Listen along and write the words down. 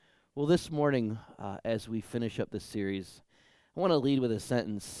Well, this morning, as we finish up this series, I want to lead with a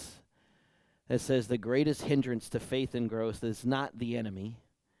sentence that says the greatest hindrance to faith and growth is not the enemy,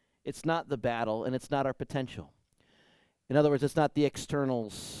 it's not the battle, and it's not our potential. In other words, it's not the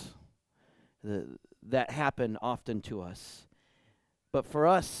externals that happen often to us. But for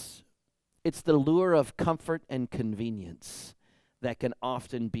us, it's the lure of comfort and convenience that can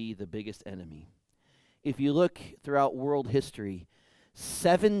often be the biggest enemy. If you look throughout world history,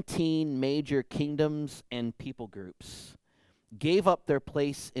 17 major kingdoms and people groups gave up their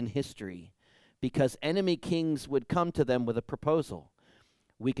place in history because enemy kings would come to them with a proposal.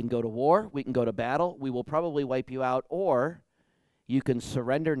 We can go to war, we can go to battle, we will probably wipe you out, or you can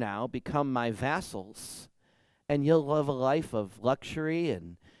surrender now, become my vassals, and you'll live a life of luxury,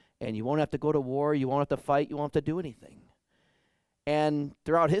 and you won't have to go to war, you won't have to fight, you won't have to do anything. And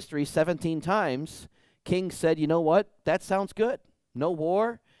throughout history, 17 times, kings said, you know what, that sounds good. No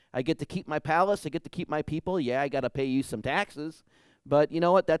war. I get to keep my palace. I get to keep my people. Yeah, I got to pay you some taxes. But you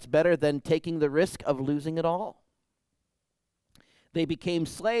know what? That's better than taking the risk of losing it all. They became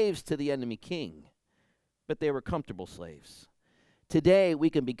slaves to the enemy king, but they were comfortable slaves. Today, we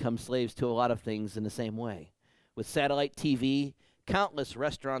can become slaves to a lot of things in the same way. With satellite TV, countless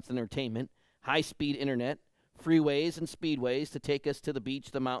restaurants and entertainment, high-speed internet, freeways and speedways to take us to the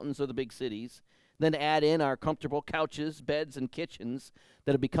beach, the mountains, or the big cities. Then add in our comfortable couches, beds, and kitchens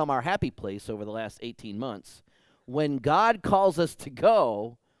that have become our happy place over the last 18 months. When God calls us to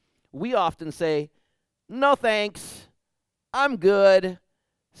go, we often say, no thanks, I'm good,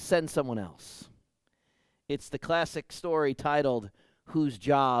 send someone else. It's the classic story titled, Whose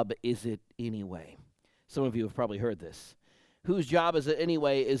Job Is It Anyway? Some of you have probably heard this. Whose Job Is It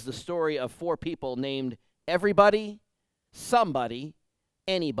Anyway is the story of four people named everybody, somebody,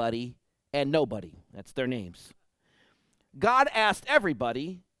 anybody, and nobody. That's their names. God asked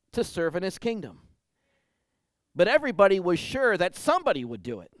everybody to serve in his kingdom. But everybody was sure that somebody would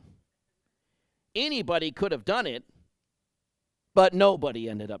do it. Anybody could have done it, but nobody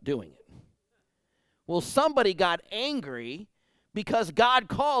ended up doing it. Well, somebody got angry because God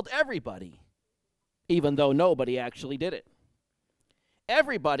called everybody, even though nobody actually did it.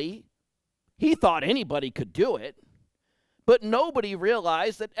 Everybody, he thought anybody could do it, but nobody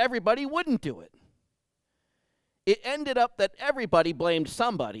realized that everybody wouldn't do it. It ended up that everybody blamed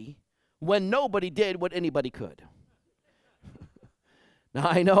somebody when nobody did what anybody could. Now,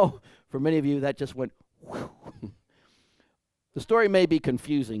 I know for many of you that just went, whew. The story may be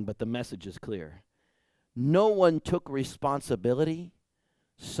confusing, but the message is clear. No one took responsibility,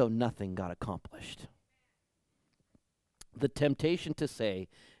 so nothing got accomplished. The temptation to say,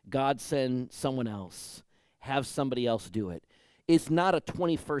 God send someone else, have somebody else do it, is not a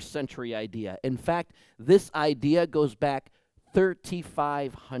 21st century idea. In fact, this idea goes back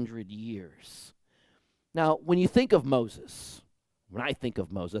 3,500 years. Now, when you think of Moses, when I think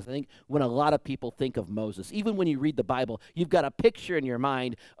of Moses, I think when a lot of people think of Moses, even when you read the Bible, you've got a picture in your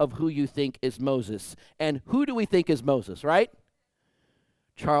mind of who you think is Moses. And who do we think is Moses, right?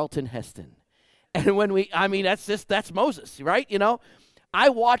 Charlton Heston. And that's Moses, right? You know, I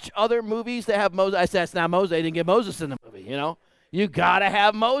watch other movies that have Moses. I say, that's not Moses. They didn't get Moses in the movie, you know. You got to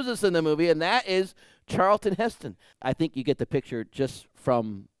have Moses in the movie, and that is Charlton Heston. I think you get the picture just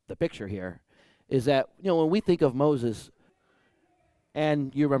from the picture here, is that, you know, when we think of Moses,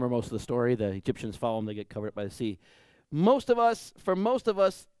 and you remember most of the story, the Egyptians follow him, they get covered up by the sea. For most of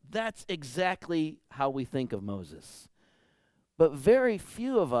us, that's exactly how we think of Moses. But very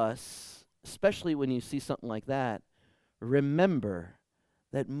few of us, especially when you see something like that, remember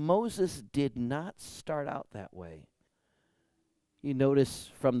that Moses did not start out that way. You notice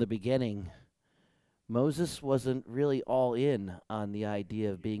from the beginning, Moses wasn't really all in on the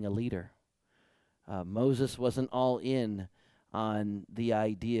idea of being a leader. Moses wasn't all in on the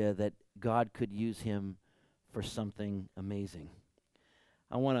idea that God could use him for something amazing.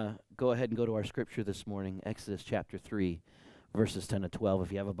 I want to go ahead and go to our scripture this morning, Exodus chapter 3, verses 10 to 12.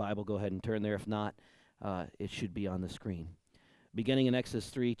 If you have a Bible, go ahead and turn there. If not, it should be on the screen. Beginning in Exodus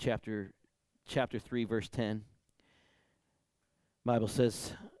 3, chapter 3, verse 10. Bible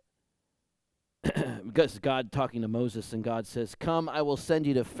says, because God talking to Moses, and God says, "Come, I will send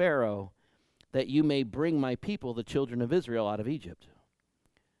you to Pharaoh, that you may bring my people, the children of Israel, out of Egypt."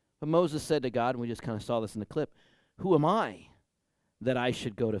 But Moses said to God, and we just kind of saw this in the clip, "Who am I that I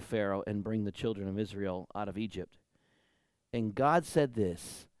should go to Pharaoh and bring the children of Israel out of Egypt?" And God said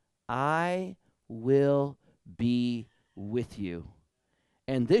this, "I will be with you,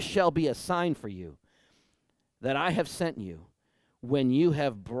 and this shall be a sign for you that I have sent you. When you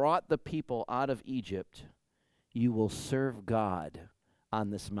have brought the people out of Egypt, you will serve God on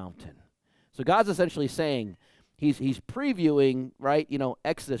this mountain. So God's essentially saying, he's previewing, right,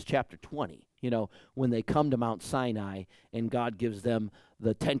 Exodus chapter 20, when they come to Mount Sinai and God gives them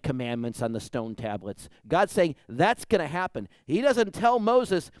the 10 commandments on the stone tablets. God's saying that's going to happen. He doesn't tell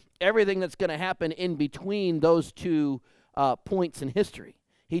Moses everything that's going to happen in between those two points in history.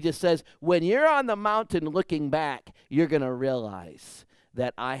 He just says, when you're on the mountain looking back, you're going to realize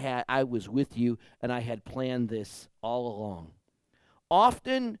that I was with you and I had planned this all along.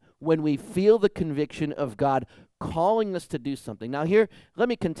 Often when we feel the conviction of God calling us to do something. Now here, let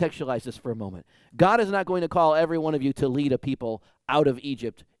me contextualize this for a moment. God is not going to call every one of you to lead a people out of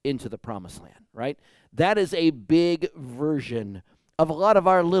Egypt into the promised land, right? That is a big version of a lot of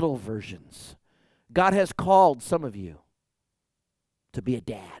our little versions. God has called some of you to be a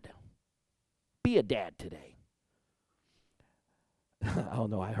dad. Be a dad today. Oh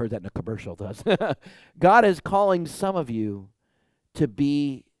no, I heard that in a commercial. God is calling some of you to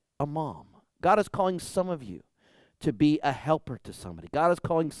be a mom. God is calling some of you to be a helper to somebody. God is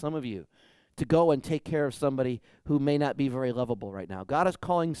calling some of you to go and take care of somebody who may not be very lovable right now. God is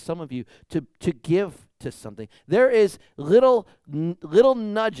calling some of you to give to something. There is little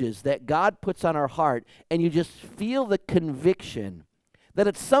nudges that God puts on our heart, and you just feel the conviction that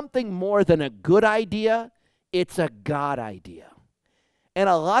it's something more than a good idea, it's a God idea. And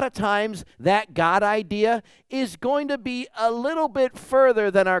a lot of times that God idea is going to be a little bit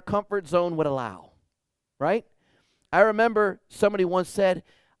further than our comfort zone would allow, right? I remember somebody once said,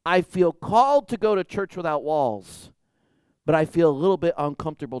 I feel called to go to Church Without Walls, but I feel a little bit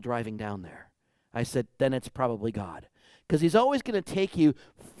uncomfortable driving down there. I said, then it's probably God, because he's always going to take you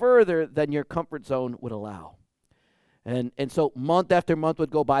further than your comfort zone would allow. And so month after month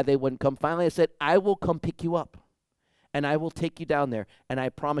would go by, they wouldn't come. Finally, I said, I will come pick you up. And I will take you down there, and I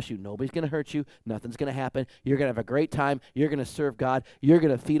promise you, nobody's going to hurt you. Nothing's going to happen. You're going to have a great time. You're going to serve God. You're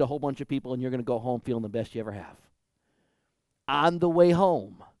going to feed a whole bunch of people, and you're going to go home feeling the best you ever have. On the way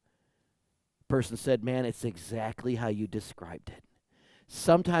home, the person said, man, it's exactly how you described it.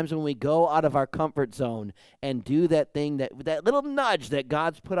 Sometimes when we go out of our comfort zone and do that thing, that little nudge that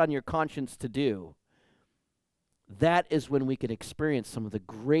God's put on your conscience to do, that is when we can experience some of the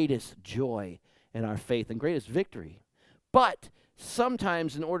greatest joy in our faith and greatest victory. But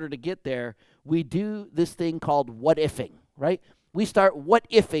sometimes in order to get there, we do this thing called what-ifing, right? We start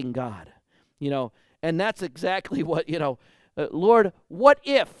what-ifing God, and that's exactly what, Lord, what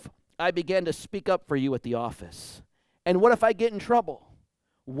if I began to speak up for you at the office? And what if I get in trouble?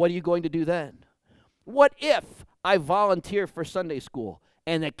 What are you going to do then? What if I volunteer for Sunday school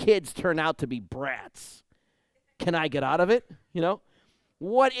and the kids turn out to be brats? Can I get out of it?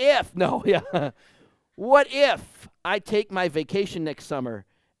 What if? No, yeah. What if I take my vacation next summer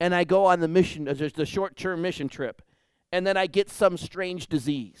and I go on the short-term mission trip, and then I get some strange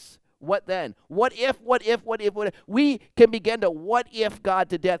disease? What then? What if? We can begin to what if God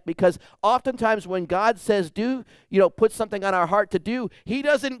to death, because oftentimes when God says do, put something on our heart to do, he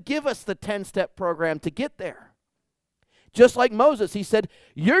doesn't give us the 10-step program to get there. Just like Moses, he said,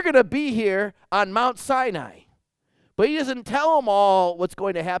 you're going to be here on Mount Sinai. But he doesn't tell them all what's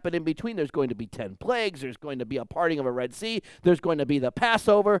going to happen in between. There's going to be 10 plagues. There's going to be a parting of a Red Sea. There's going to be the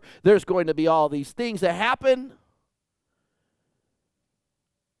Passover. There's going to be all these things that happen.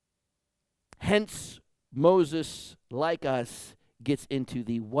 Hence, Moses, like us, gets into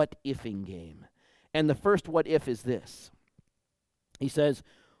the what-ifing game. And the first what if is this. He says,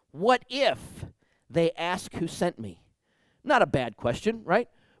 what if they ask who sent me? Not a bad question, right?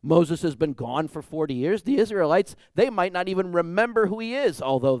 Moses has been gone for 40 years. The Israelites, they might not even remember who he is,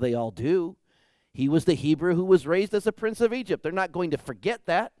 although they all do. He was the Hebrew who was raised as a prince of Egypt. They're not going to forget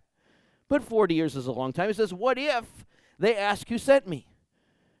that. But 40 years is a long time. He says, what if they ask who sent me?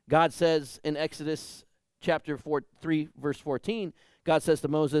 God says in Exodus chapter 3, verse 14, God says to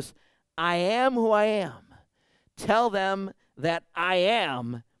Moses, I am who I am. Tell them that I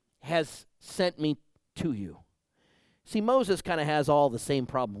am has sent me to you. See, Moses kind of has all the same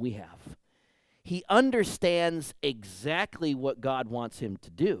problem we have. He understands exactly what God wants him to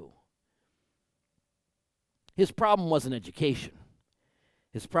do. His problem wasn't education.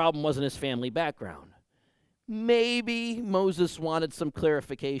 His problem wasn't his family background. Maybe Moses wanted some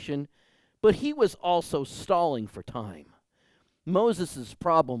clarification, but he was also stalling for time. Moses'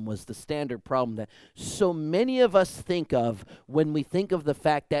 problem was the standard problem that so many of us think of when we think of the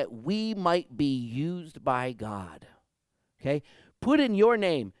fact that we might be used by God. Okay? Put in your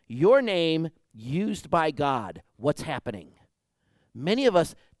name used by God. What's happening? Many of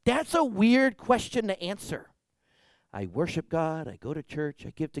us, that's a weird question to answer. I worship God. I go to church.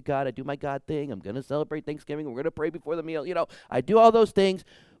 I give to God. I do my God thing. I'm going to celebrate Thanksgiving. We're going to pray before the meal. I do all those things,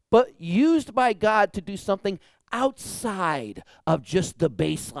 but used by God to do something outside of just the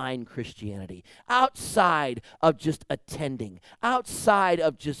baseline Christianity, outside of just attending, outside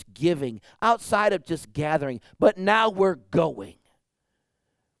of just giving, outside of just gathering. But now we're going.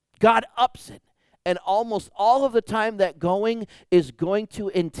 God ups it. And almost all of the time that going is going to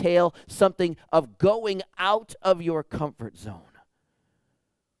entail something of going out of your comfort zone.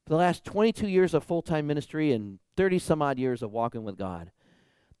 For the last 22 years of full-time ministry and 30 some odd years of walking with God,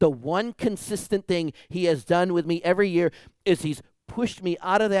 the one consistent thing he has done with me every year is he's pushed me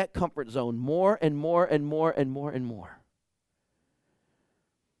out of that comfort zone more and more and more and more and more.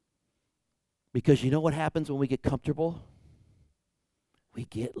 Because you know what happens when we get comfortable? We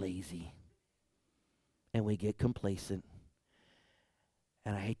get lazy. And we get complacent.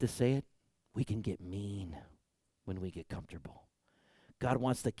 And I hate to say it, we can get mean when we get comfortable. God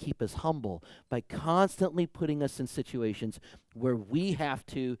wants to keep us humble by constantly putting us in situations where we have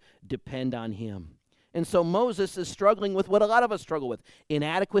to depend on him. And so Moses is struggling with what a lot of us struggle with.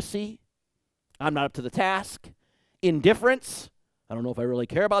 Inadequacy. I'm not up to the task. Indifference. I don't know if I really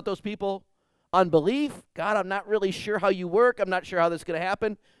care about those people. Unbelief. God, I'm not really sure how you work. I'm not sure how this is going to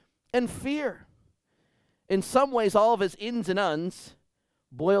happen. And fear. In some ways, all of his ins and uns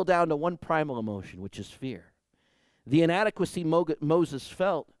boil down to one primal emotion, which is fear. The inadequacy Moses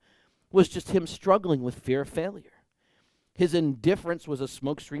felt was just him struggling with fear of failure. His indifference was a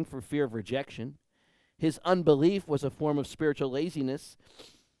smokescreen for fear of rejection. His unbelief was a form of spiritual laziness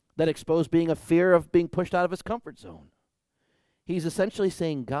that exposed being a fear of being pushed out of his comfort zone. He's essentially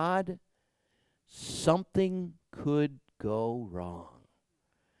saying, God, something could go wrong.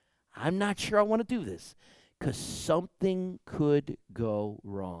 I'm not sure I want to do this. Because something could go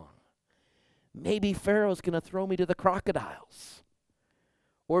wrong. Maybe Pharaoh's going to throw me to the crocodiles.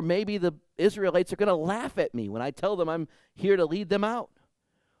 Or maybe the Israelites are going to laugh at me when I tell them I'm here to lead them out.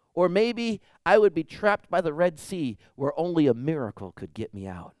 Or maybe I would be trapped by the Red Sea where only a miracle could get me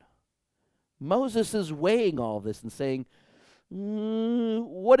out. Moses is weighing all this and saying,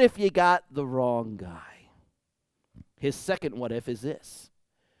 what if you got the wrong guy? His second what if is this.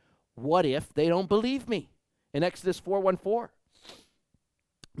 What if they don't believe me? In Exodus 4:1-4,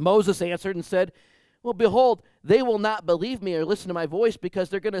 Moses answered and said, well, behold, they will not believe me or listen to my voice because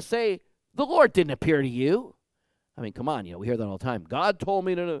they're going to say, the Lord didn't appear to you. I mean, come on, we hear that all the time. God told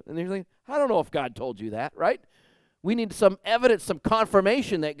me to, and they're like, I don't know if God told you that, right? We need some evidence, some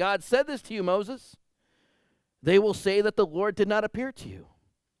confirmation that God said this to you, Moses. They will say that the Lord did not appear to you.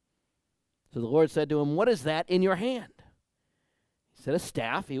 So the Lord said to him, what is that in your hand? He said, a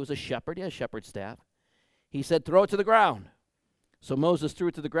staff. He was a shepherd. He had a shepherd's staff. He said, throw it to the ground. So Moses threw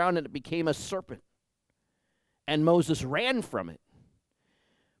it to the ground, and it became a serpent. And Moses ran from it.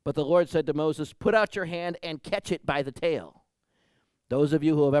 But the Lord said to Moses, put out your hand and catch it by the tail. Those of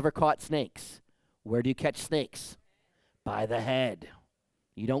you who have ever caught snakes, where do you catch snakes? By the head.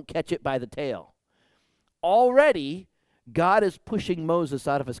 You don't catch it by the tail. Already, God is pushing Moses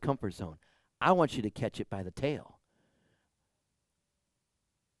out of his comfort zone. I want you to catch it by the tail.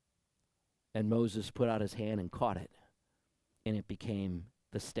 And Moses put out his hand and caught it, and it became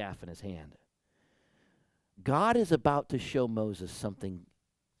the staff in his hand. God is about to show Moses something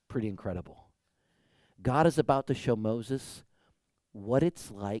pretty incredible. God is about to show Moses what it's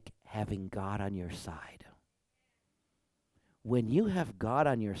like having God on your side. When you have God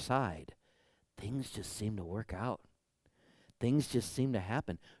on your side, things just seem to work out. Things just seem to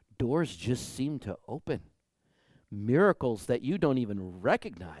happen. Doors just seem to open. Miracles that you don't even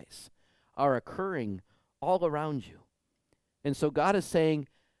recognize are occurring all around you. And so God is saying,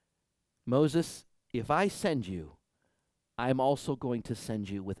 Moses, if I send you, I'm also going to send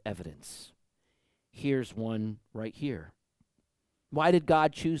you with evidence. Here's one right here. Why did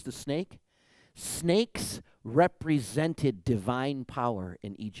God choose the snake? Snakes represented divine power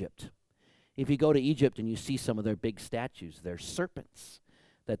in Egypt. If you go to Egypt and you see some of their big statues, they're serpents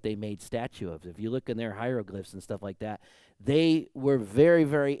that they made statue of. If you look in their hieroglyphs and stuff like that, they were very,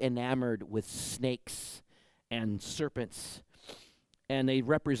 very enamored with snakes and serpents, and they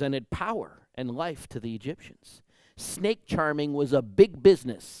represented power and life to the Egyptians. Snake charming was a big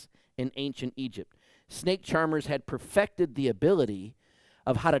business in ancient Egypt. Snake charmers had perfected the ability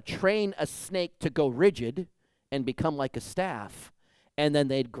of how to train a snake to go rigid and become like a staff, and then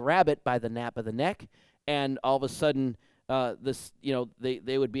they'd grab it by the nape of the neck, and all of a sudden,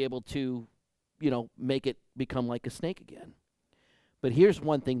 they would be able to, make it become like a snake again. But here's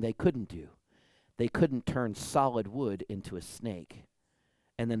one thing they couldn't do. They couldn't turn solid wood into a snake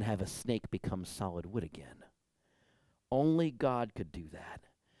and then have a snake become solid wood again. Only God could do that.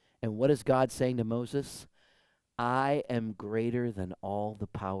 And what is God saying to Moses? I am greater than all the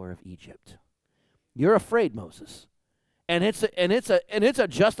power of Egypt. You're afraid, Moses. And it's a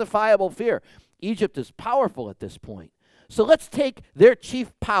justifiable fear. Egypt is powerful at this point. So let's take their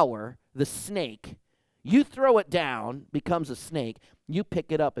chief power, the snake. You throw it down, becomes a snake. You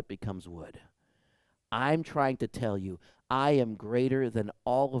pick it up, it becomes wood. I'm trying to tell you, I am greater than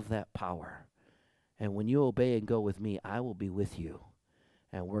all of that power. And when you obey and go with me, I will be with you.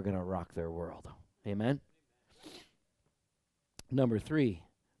 And we're going to rock their world. Amen? Number 3,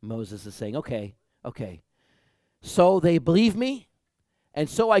 Moses is saying, okay, so they believe me, and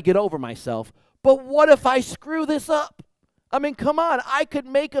so I get over myself. But what if I screw this up? I mean, come on, I could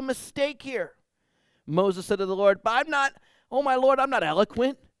make a mistake here. Moses said to the Lord, but my Lord, I'm not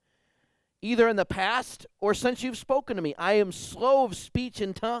eloquent, either in the past or since you've spoken to me. I am slow of speech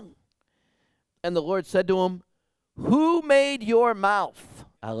and tongue. And the Lord said to him, who made your mouth?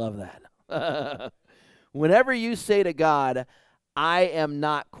 I love that. Whenever you say to God, I am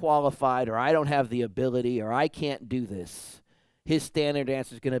not qualified, or I don't have the ability, or I can't do this, his standard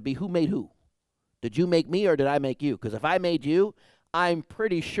answer is going to be, who made who? Did you make me, or did I make you? Because if I made you, I'm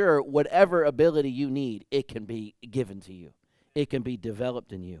pretty sure whatever ability you need, it can be given to you. It can be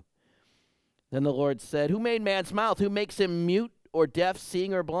developed in you. Then the Lord said, who made man's mouth? Who makes him mute or deaf,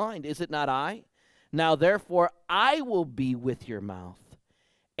 seeing or blind? Is it not I? Now therefore I will be with your mouth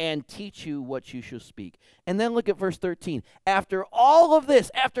and teach you what you shall speak. And then look at verse 13. After all of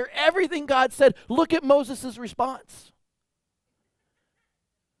this, after everything God said, look at Moses' response.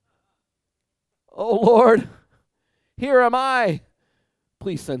 Oh Lord, here am I.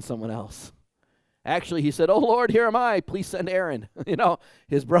 Please send someone else. Actually, he said, oh Lord, here am I. Please send Aaron,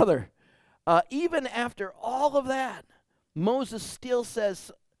 his brother. Even after all of that, Moses still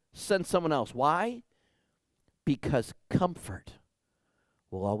says, send someone else. Why? Because comfort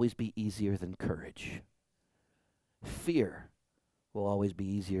will always be easier than courage. Fear will always be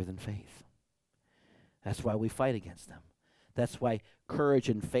easier than faith. That's why we fight against them. That's why courage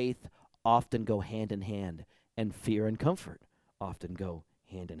and faith often go hand in hand, and fear and comfort often go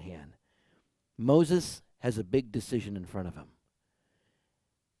hand in hand. Moses has a big decision in front of him.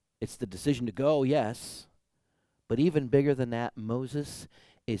 It's the decision to go, yes, but even bigger than that, Moses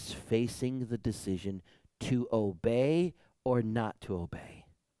is facing the decision to obey or not to obey.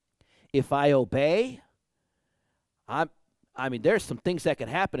 If I obey, there's some things that could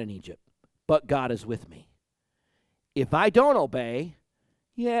happen in Egypt, but God is with me. If I don't obey,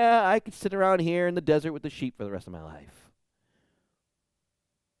 I could sit around here in the desert with the sheep for the rest of my life.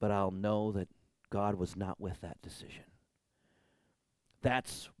 But I'll know that God was not with that decision.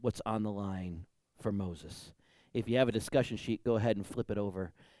 That's what's on the line for Moses. If you have a discussion sheet, go ahead and flip it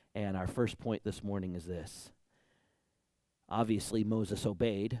over. And our first point this morning is this. Obviously, Moses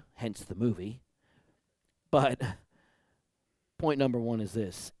obeyed, hence the movie. But point number 1 is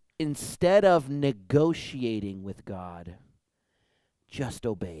this. Instead of negotiating with God, just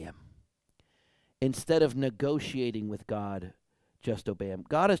obey him. Instead of negotiating with God, just obey him.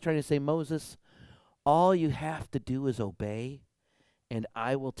 God is trying to say, Moses, all you have to do is obey, and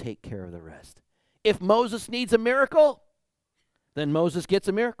I will take care of the rest. If Moses needs a miracle, then Moses gets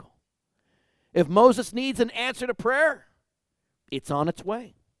a miracle. If Moses needs an answer to prayer, it's on its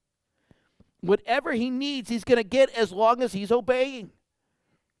way. Whatever he needs, he's going to get as long as he's obeying.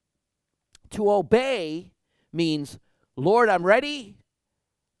 To obey means, Lord, I'm ready.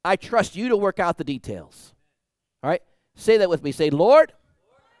 I trust you to work out the details. All right? Say that with me. Say, Lord,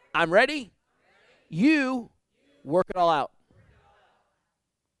 I'm ready. You work it all out.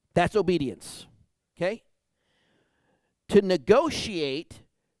 That's obedience. Okay? To negotiate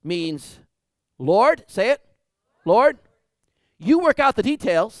means, Lord, say it, Lord, you work out the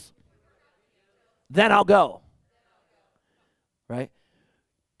details, then I'll go. Right?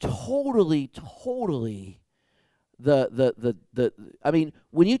 Totally,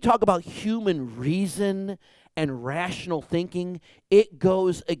 when you talk about human reason and rational thinking, it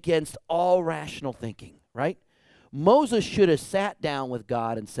goes against all rational thinking, right? Moses should have sat down with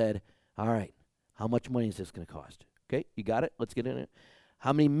God and said, all right, how much money is this going to cost? Okay, you got it? Let's get in it.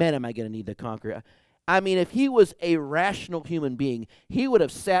 How many men am I going to need to conquer? If he was a rational human being, he would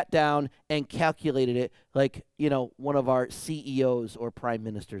have sat down and calculated it like, one of our CEOs or prime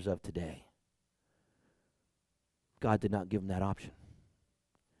ministers of today. God did not give him that option.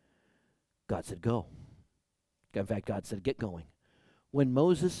 God said, go. In fact, God said, get going. When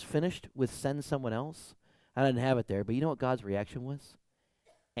Moses finished with send someone else, I didn't have it there, but you know what God's reaction was?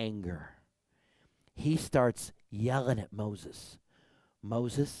 Anger. He starts yelling at Moses.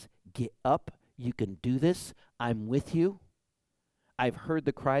 Moses, get up. You can do this. I'm with you. I've heard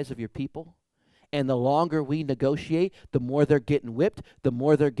the cries of your people. And the longer we negotiate, the more they're getting whipped, the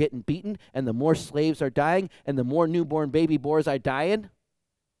more they're getting beaten, and the more slaves are dying, and the more newborn baby boys are dying.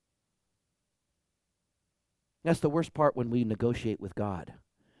 That's the worst part when we negotiate with God.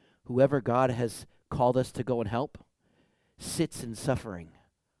 Whoever God has called us to go and help sits in suffering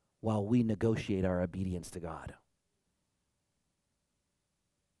while we negotiate our obedience to God.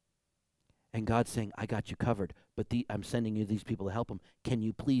 And God's saying, I got you covered, but I'm sending you these people to help them. Can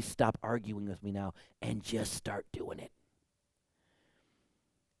you please stop arguing with me now and just start doing it?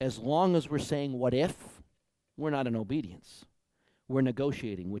 As long as we're saying what if, we're not in obedience. We're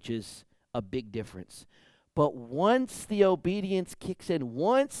negotiating, which is a big difference. But once the obedience kicks in,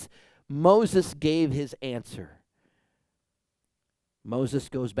 once Moses gave his answer, Moses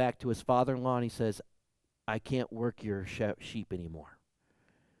goes back to his father-in-law and he says, I can't work your sheep anymore.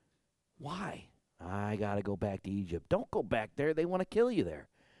 Why? I got to go back to Egypt. Don't go back there. They want to kill you there.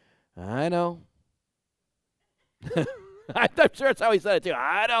 I know. I'm sure that's how he said it too.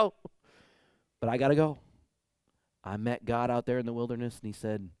 I know. But I got to go. I met God out there in the wilderness, and he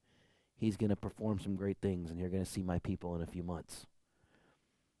said, he's going to perform some great things, and you're going to see my people in a few months.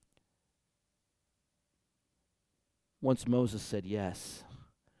 Once Moses said yes,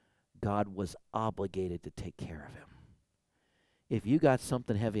 God was obligated to take care of him. If you got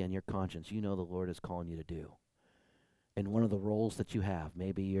something heavy on your conscience, you know the Lord is calling you to do. And one of the roles that you have,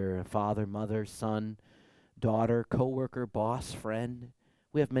 maybe you're a father, mother, son, daughter, coworker, boss, friend.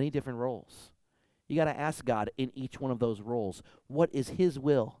 We have many different roles. You got to ask God in each one of those roles, what is his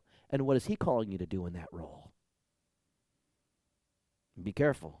will and what is he calling you to do in that role? Be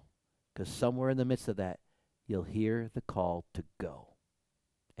careful, because somewhere in the midst of that, you'll hear the call to go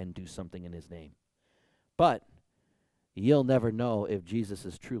and do something in his name. But you'll never know if Jesus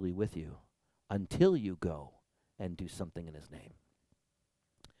is truly with you until you go and do something in his name.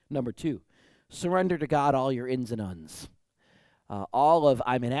 Number 2, surrender to God all your ins and uns. All of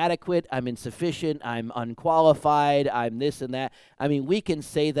I'm inadequate, I'm insufficient, I'm unqualified, I'm this and that. I mean, we can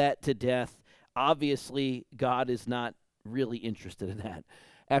say that to death. Obviously, God is not really interested in that.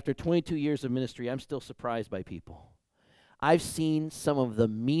 After 22 years of ministry, I'm still surprised by people. I've seen some of the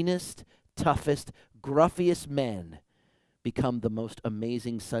meanest, toughest, gruffiest men become the most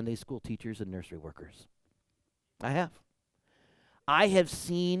amazing Sunday school teachers and nursery workers. I have. I have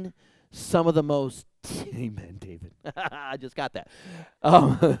seen some of the most, amen, David. I just got that.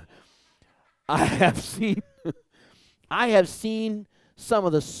 I have seen some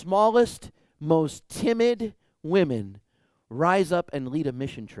of the smallest, most timid women rise up and lead a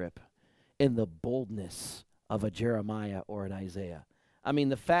mission trip in the boldness of a Jeremiah or an Isaiah. I mean,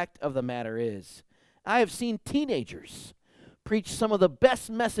 the fact of the matter is, I have seen teenagers preach some of the best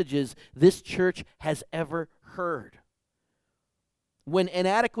messages this church has ever heard. When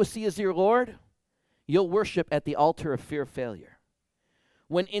inadequacy is your Lord, you'll worship at the altar of fear of failure.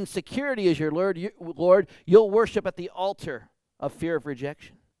 When insecurity is your Lord, you'll worship at the altar of fear of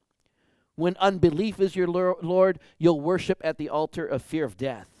rejection. When unbelief is your Lord, you'll worship at the altar of fear of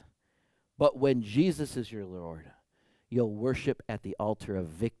death. But when Jesus is your Lord, you'll worship at the altar of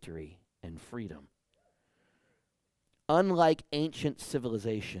victory and freedom. Unlike ancient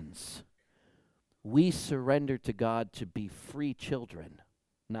civilizations, we surrender to God to be free children,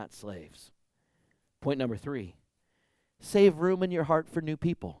 not slaves. Point number 3, save room in your heart for new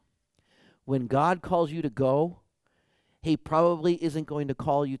people. When God calls you to go, he probably isn't going to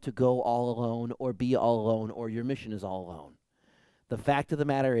call you to go all alone or be all alone or your mission is all alone. The fact of the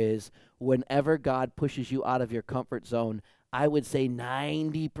matter is, whenever God pushes you out of your comfort zone, I would say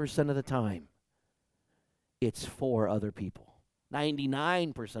 90% of the time, it's for other people.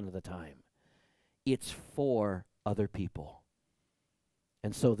 99% of the time, it's for other people.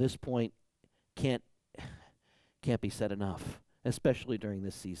 And so this point can't be said enough, especially during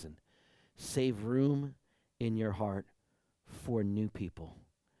this season. Save room in your heart for new people.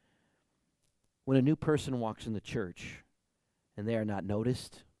 When a new person walks in the church and they are not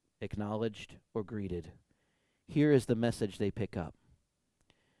noticed, acknowledged, or greeted, here is the message they pick up.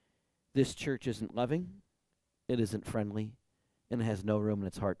 This church isn't loving, it isn't friendly, and it has no room in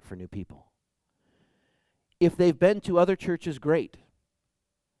its heart for new people. If they've been to other churches, great.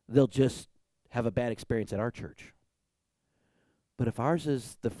 They'll just have a bad experience at our church. But if ours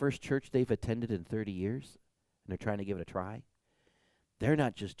is the first church they've attended in 30 years, and they're trying to give it a try, they're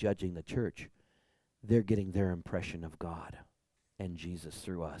not just judging the church, they're getting their impression of God and Jesus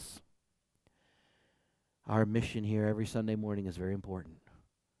through us. Our mission here every Sunday morning is very important.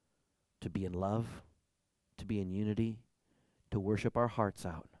 To be in love, to be in unity, to worship our hearts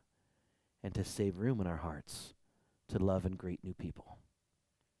out, and to save room in our hearts to love and greet new people.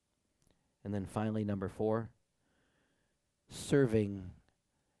 And then finally, number 4, serving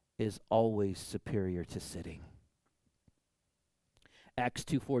is always superior to sitting. Acts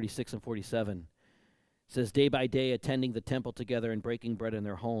 2:46 and 47 says, day by day attending the temple together and breaking bread in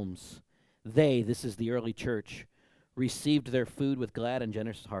their homes, they, this is the early church, received their food with glad and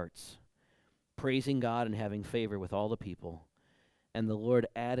generous hearts, praising God and having favor with all the people. And the Lord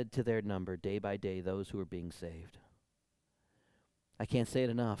added to their number day by day those who were being saved. I can't say it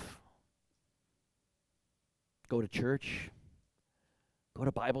enough. Go to church. Go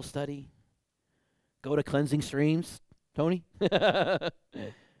to Bible study. Go to cleansing streams. Tony? Go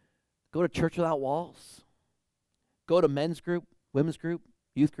to Church Without Walls. Go to men's group, women's group,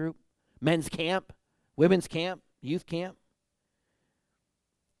 youth group, men's camp, women's camp, youth camp.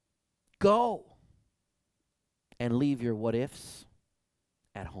 Go and leave your what ifs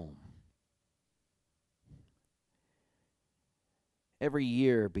at home. Every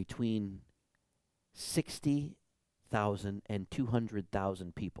year between 60,000 and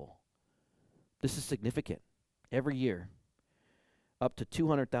 200,000 people. This is significant. Every year, up to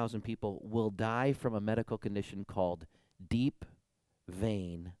 200,000 people will die from a medical condition called deep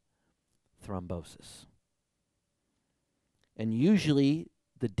vein thrombosis. And usually,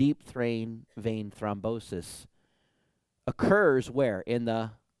 the deep vein thrombosis occurs where? In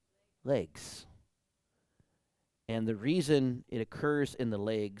the legs. And the reason it occurs in the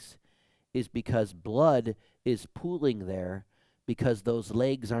legs is because blood is pooling there because those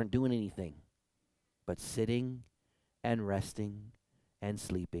legs aren't doing anything but sitting and resting and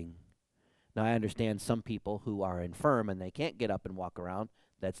sleeping. Now, I understand some people who are infirm and they can't get up and walk around.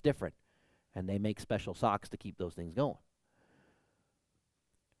 That's different. And they make special socks to keep those things going.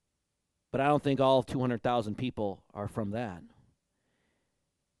 But I don't think all 200,000 people are from that.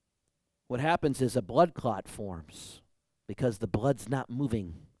 What happens is a blood clot forms because the blood's not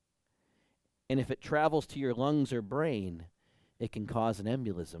moving. And if it travels to your lungs or brain, it can cause an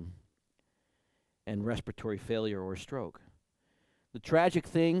embolism and respiratory failure or stroke. The tragic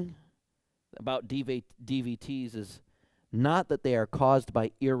thing about DVTs is not that they are caused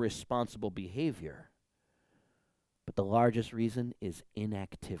by irresponsible behavior, but the largest reason is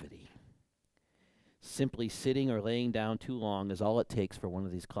inactivity. Simply sitting or laying down too long is all it takes for one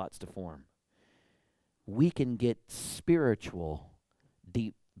of these clots to form. We can get spiritual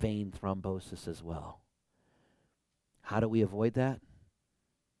deep vein thrombosis as well. How do we avoid that?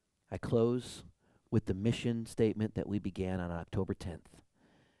 I close with the mission statement that we began on October 10th.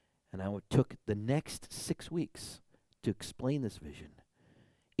 And I took the next 6 weeks to explain this vision.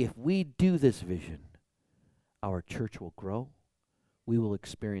 If we do this vision, our church will grow. We will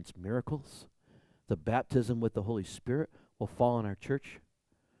experience miracles. The baptism with the Holy Spirit will fall on our church.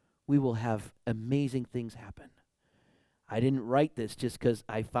 We will have amazing things happen. I didn't write this just because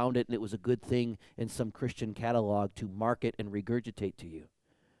I found it and it was a good thing in some Christian catalog to market and regurgitate to you.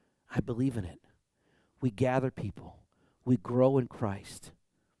 I believe in it. We gather people. We grow in Christ.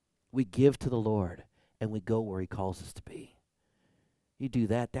 We give to the Lord, and we go where He calls us to be. You do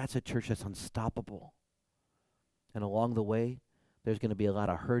that, that's a church that's unstoppable. And along the way, there's going to be a lot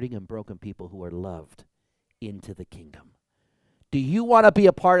of hurting and broken people who are loved into the kingdom. Do you want to be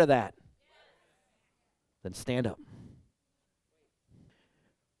a part of that? Then stand up.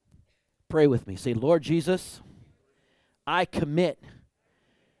 Pray with me. Say, Lord Jesus, I commit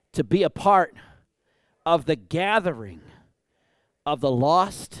to be a part of the gathering of the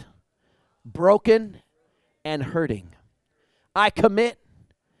lost, broken, and hurting. I commit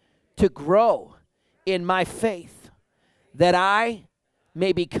to grow in my faith that I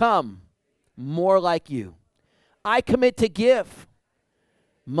may become more like you. I commit to give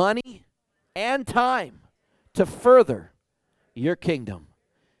money and time to further your kingdom.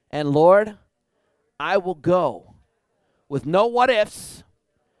 And Lord, I will go with no what ifs,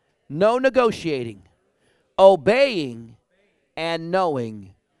 no negotiating, obeying and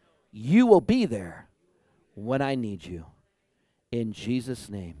knowing you will be there when I need you. In Jesus'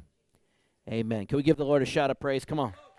 name, amen. Can we give the Lord a shout of praise? Come on.